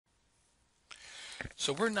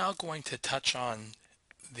So we're now going to touch on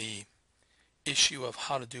the issue of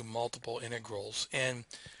how to do multiple integrals and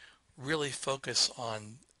really focus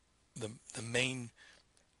on the main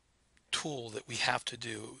tool that we have to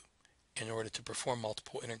do in order to perform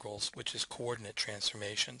multiple integrals, which is coordinate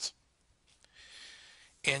transformations.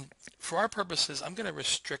 And for our purposes, I'm going to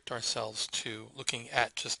restrict ourselves to looking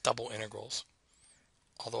at just double integrals.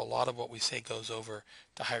 Although a lot of what we say goes over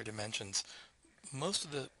to higher dimensions, most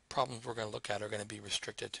of the problems we're going to look at are going to be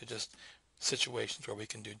restricted to just situations where we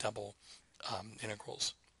can do double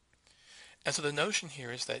integrals. And so the notion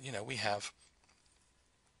here is that, we're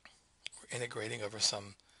integrating over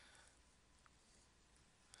some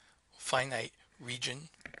finite region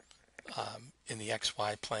in the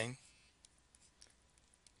xy plane.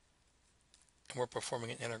 And we're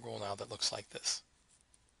performing an integral now that looks like this.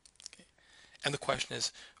 Okay. And the question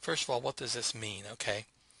is, first of all, what does this mean? Okay.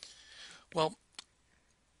 Well,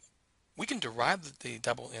 we can derive the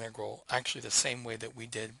double integral actually the same way that we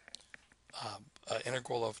did an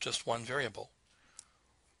integral of just one variable,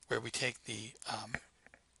 where we take the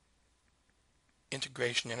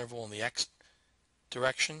integration interval in the x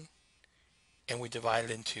direction and we divide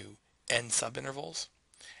it into n subintervals,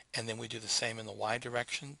 and then we do the same in the y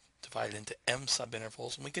direction, divide it into m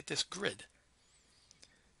subintervals, and we get this grid.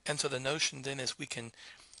 And so the notion then is we can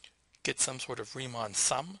get some sort of Riemann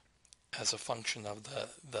sum as a function of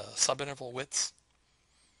the subinterval widths.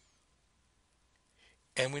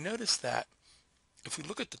 And we notice that if we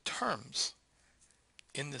look at the terms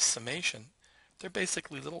in this summation, they're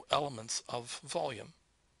basically little elements of volume.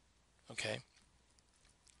 Okay?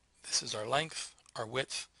 This is our length, our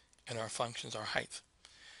width, and our functions, our height.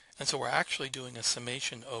 And so we're actually doing a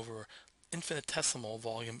summation over infinitesimal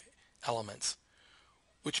volume elements,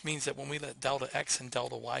 which means that when we let delta x and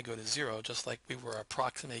delta y go to 0, just like we were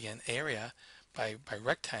approximating an area by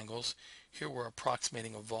rectangles, here we're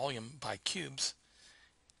approximating a volume by cubes.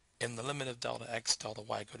 In the limit of delta x, delta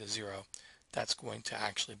y go to 0, that's going to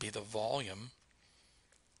actually be the volume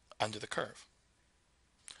under the curve.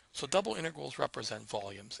 So double integrals represent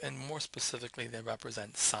volumes, and more specifically, they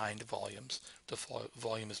represent signed volumes. The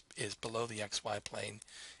volume is below the xy plane.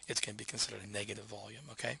 It's going to be considered a negative volume,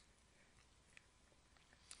 okay?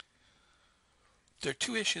 There are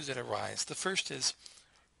two issues that arise. The first is,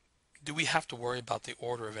 do we have to worry about the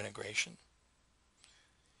order of integration?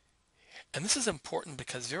 And this is important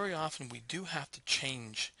because very often we do have to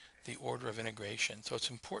change the order of integration. So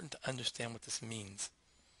it's important to understand what this means.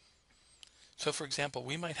 So for example,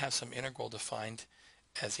 we might have some integral defined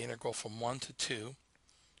as the integral from 1 to 2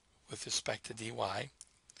 with respect to dy,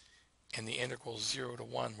 and the integral 0 to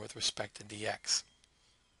 1 with respect to dx.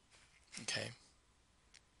 Okay.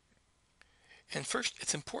 And first,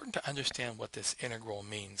 it's important to understand what this integral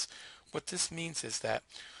means. What this means is that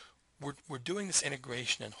we're doing this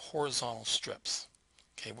integration in horizontal strips.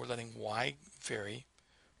 Okay, we're letting y vary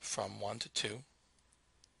from 1 to 2.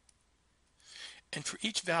 And for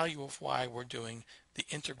each value of y, we're doing the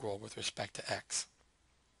integral with respect to x.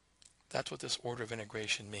 That's what this order of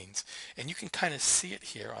integration means. And you can kind of see it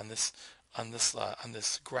here on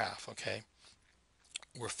this graph, okay?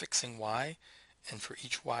 We're fixing y, and for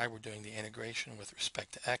each y, we're doing the integration with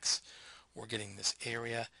respect to x. We're getting this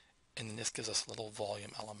area, and then this gives us a little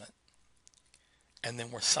volume element. And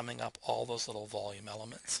then we're summing up all those little volume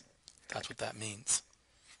elements. That's what that means.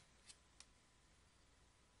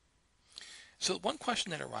 So one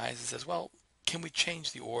question that arises is, well, can we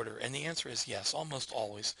change the order? And the answer is yes, almost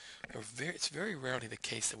always. It's very rarely the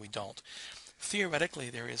case that we don't.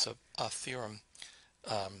 Theoretically, there is a theorem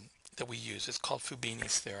that we use. It's called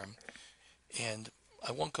Fubini's theorem. And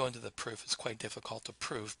I won't go into the proof. It's quite difficult to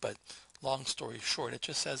prove, but long story short, it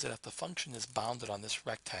just says that if the function is bounded on this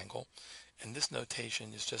rectangle, and this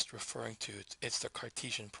notation is just referring to, it's the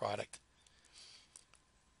Cartesian product.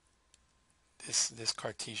 This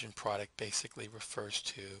Cartesian product basically refers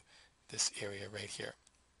to this area right here.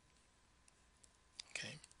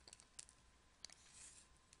 Okay.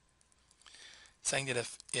 Saying that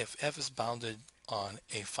if f is bounded on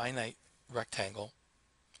a finite rectangle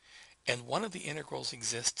and one of the integrals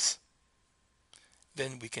exists,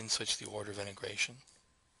 then we can switch the order of integration.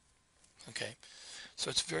 Okay. So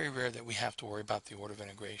it's very rare that we have to worry about the order of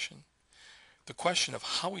integration. The question of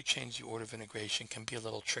how we change the order of integration can be a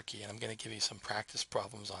little tricky, and I'm going to give you some practice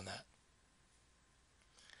problems on that.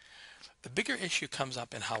 The bigger issue comes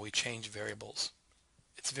up in how we change variables.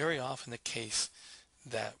 It's very often the case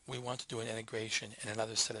that we want to do an integration in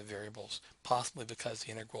another set of variables, possibly because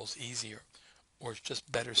the integral is easier or it's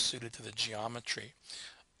just better suited to the geometry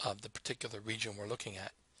of the particular region we're looking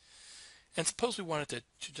at. And suppose we wanted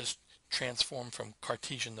to just transform from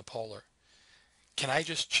Cartesian to polar. can I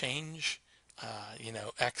just change,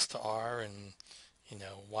 x to r and,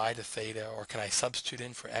 y to theta, or can I substitute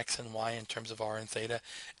in for x and y in terms of r and theta,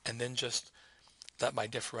 and then just let my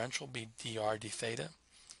differential be dr d theta?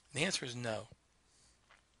 And the answer is no.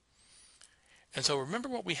 And so remember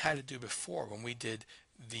what we had to do before when we did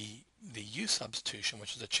the u substitution,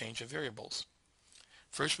 which is a change of variables.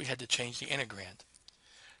 First, we had to change the integrand.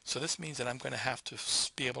 So this means that I'm going to have to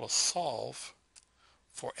be able to solve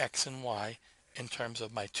for x and y in terms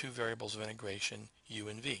of my two variables of integration, u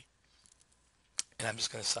and v. And I'm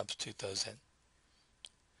just going to substitute those in.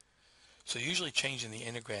 So usually changing the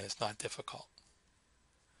integrand is not difficult.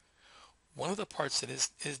 One of the parts that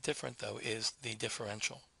is different, though, is the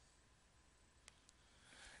differential.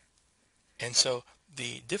 And so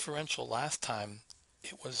the differential last time,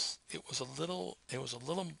 it was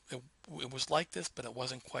like this, but it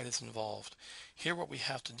wasn't quite as involved. Here, what we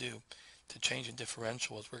have to do to change a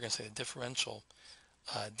differential is we're going to say the differential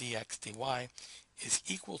dx dy is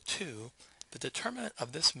equal to the determinant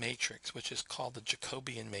of this matrix, which is called the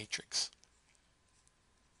Jacobian matrix.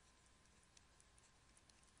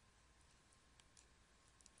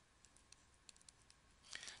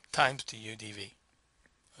 Times du dv.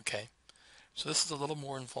 Okay, so this is a little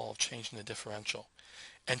more involved, changing the differential.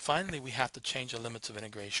 And finally, we have to change the limits of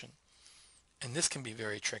integration. And this can be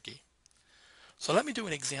very tricky. So let me do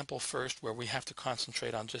an example first where we have to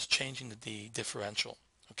concentrate on just changing the differential,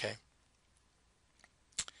 okay?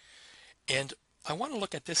 And I want to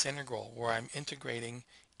look at this integral where I'm integrating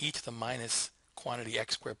e to the minus quantity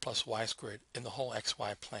x squared plus y squared in the whole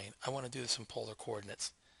xy plane. I want to do this in polar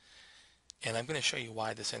coordinates. And I'm going to show you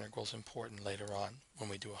why this integral is important later on when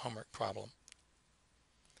we do a homework problem.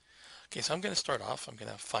 Okay, so I'm going to start off. I'm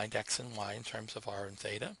going to find x and y in terms of r and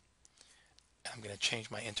theta. And I'm going to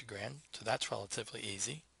change my integrand, so that's relatively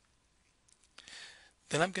easy.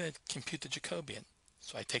 Then I'm going to compute the Jacobian.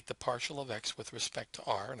 So I take the partial of x with respect to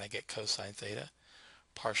r, and I get cosine theta.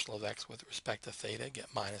 Partial of x with respect to theta,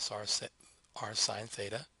 get minus r sine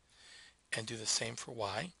theta. And do the same for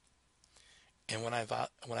y. And when I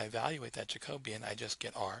evaluate that Jacobian, I just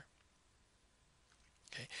get r.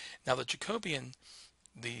 Okay. Now the Jacobian,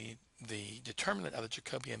 the determinant of the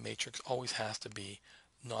Jacobian matrix always has to be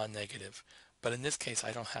non-negative. But in this case,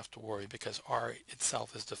 I don't have to worry because r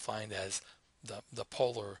itself is defined as the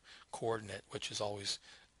polar coordinate, which is always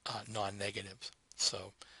non-negative.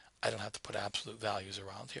 So I don't have to put absolute values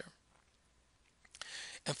around here.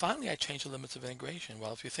 And finally, I change the limits of integration.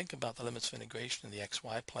 Well, if you think about the limits of integration in the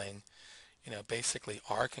xy plane, basically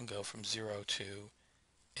r can go from 0 to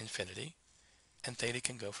infinity, and theta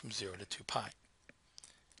can go from 0 to 2 pi.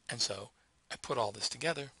 And so I put all this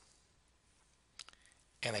together,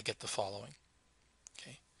 and I get the following.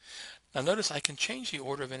 Okay. Now notice I can change the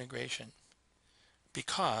order of integration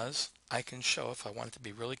because I can show, if I wanted to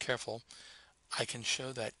be really careful, I can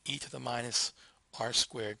show that e to the minus r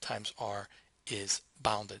squared times r is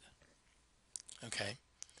bounded. Okay.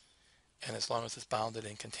 And as long as it's bounded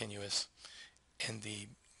and continuous, and the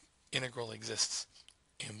integral exists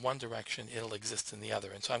in one direction, it'll exist in the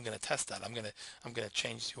other. And so I'm going to test that. I'm going to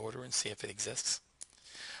change the order and see if it exists.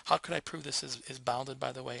 How could I prove this is bounded,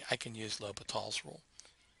 by the way? I can use L'Hopital's rule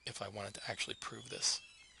if I wanted to actually prove this.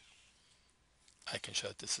 I can show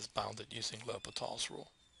that this is bounded using L'Hopital's rule.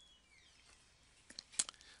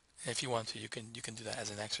 And if you want to, you can do that as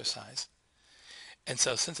an exercise. And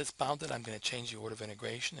so since it's bounded, I'm going to change the order of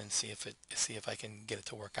integration and see if I can get it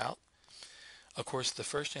to work out. Of course, the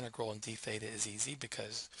first integral in d theta is easy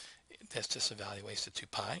because this just evaluates to 2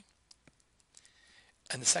 pi.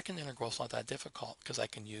 And the second integral is not that difficult because I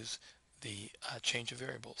can use the change of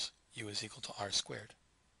variables. U is equal to r squared.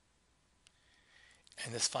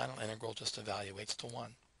 And this final integral just evaluates to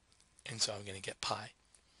 1. And so I'm going to get pi.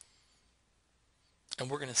 And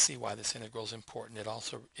we're going to see why this integral is important.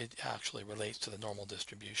 It actually relates to the normal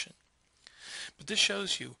distribution. But this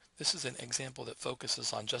shows you, this is an example that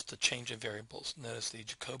focuses on just the change of variables. Notice the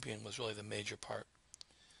Jacobian was really the major part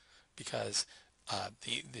because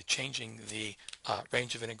the changing the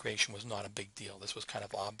range of integration was not a big deal. This was kind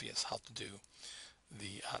of obvious how to do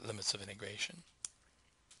the limits of integration.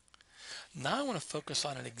 Now I want to focus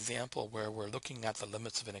on an example where we're looking at the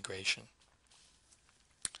limits of integration.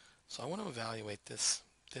 So I want to evaluate this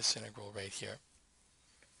integral right here.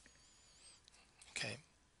 Okay.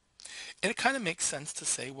 And it kind of makes sense to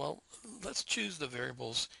say, well, let's choose the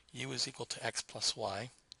variables u is equal to x plus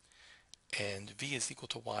y and v is equal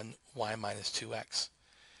to 1, y minus 2x.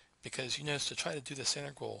 Because you notice to try to do this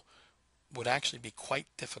integral would actually be quite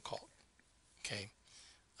difficult. Okay.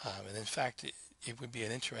 And in fact, it would be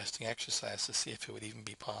an interesting exercise to see if it would even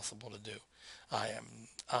be possible to do.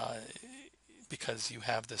 because you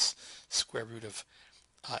have this square root of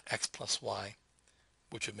x plus y,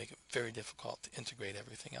 which would make it very difficult to integrate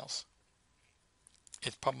everything else.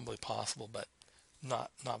 It's probably possible, but not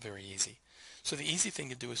very easy. So the easy thing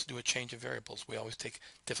to do is to do a change of variables. We always take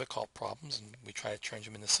difficult problems and we try to change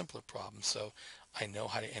them into simpler problems. So I know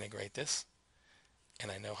how to integrate this,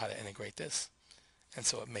 and I know how to integrate this. And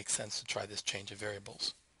so it makes sense to try this change of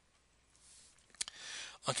variables.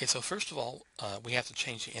 Okay, so first of all, we have to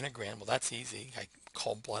change the integrand. Well, that's easy. I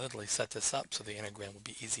cold-bloodedly set this up so the integrand will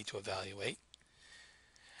be easy to evaluate.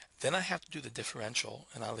 Then I have to do the differential,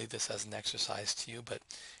 and I'll leave this as an exercise to you, but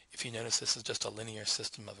if you notice, this is just a linear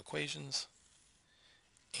system of equations,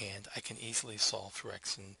 and I can easily solve for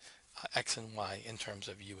x and y in terms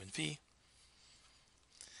of u and v.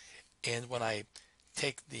 And when I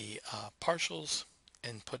take the partials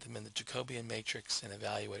and put them in the Jacobian matrix and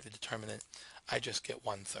evaluate the determinant, I just get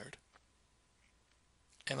 1/3.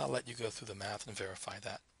 And I'll let you go through the math and verify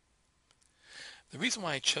that. The reason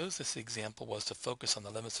why I chose this example was to focus on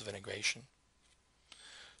the limits of integration.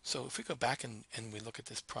 So if we go back and we look at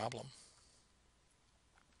this problem,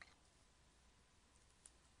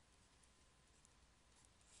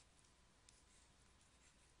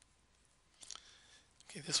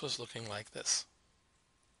 okay, this was looking like this.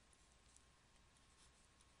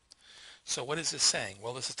 So what is this saying?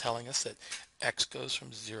 Well, this is telling us that x goes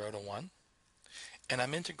from 0 to 1, and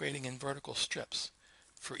I'm integrating in vertical strips.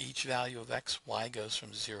 For each value of x, y goes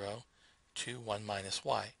from 0 to 1 minus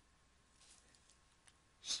y.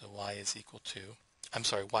 So y is equal to,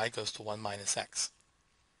 y goes to 1 minus x,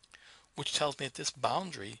 which tells me that this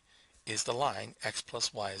boundary is the line x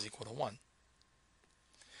plus y is equal to 1.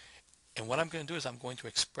 And what I'm going to do is I'm going to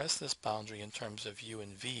express this boundary in terms of u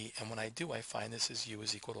and v, and when I do, I find this is u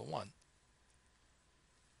is equal to 1.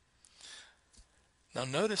 Now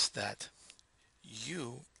notice that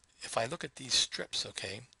u, if I look at these strips,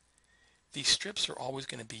 okay, these strips are always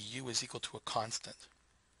going to be u is equal to a constant.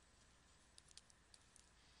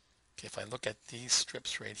 Okay, if I look at these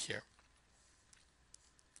strips right here,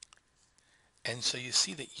 and so you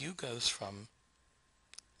see that u goes from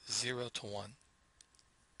 0 to 1.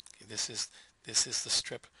 Okay, this is the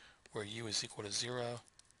strip where u is equal to 0,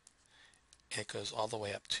 and it goes all the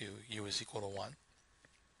way up to u is equal to 1.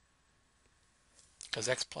 Because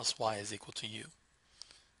x plus y is equal to u.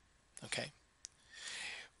 Okay.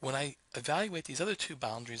 When I evaluate these other two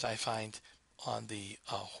boundaries, I find on the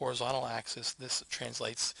horizontal axis, this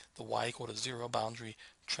translates the y equal to 0 boundary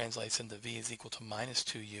translates into v is equal to minus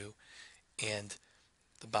 2u, and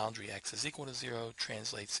the boundary x is equal to 0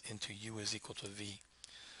 translates into u is equal to v.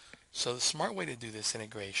 So the smart way to do this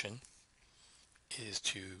integration is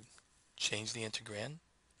to change the integrand,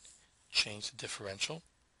 change the differential,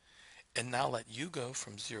 and now let u go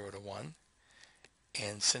from 0 to 1,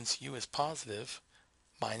 and since u is positive,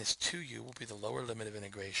 minus 2u will be the lower limit of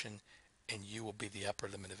integration, and u will be the upper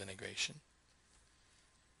limit of integration.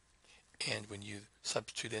 And when you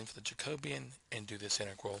substitute in for the Jacobian and do this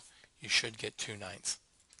integral, you should get 2/9.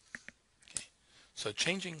 Okay. So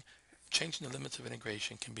changing the limits of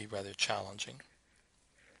integration can be rather challenging.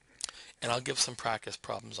 And I'll give some practice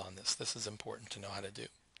problems on this. This is important to know how to do.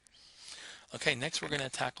 Okay, next we're going to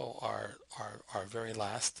tackle our very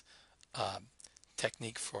last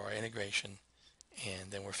technique for our integration,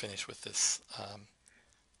 and then we're finished with this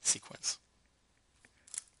sequence.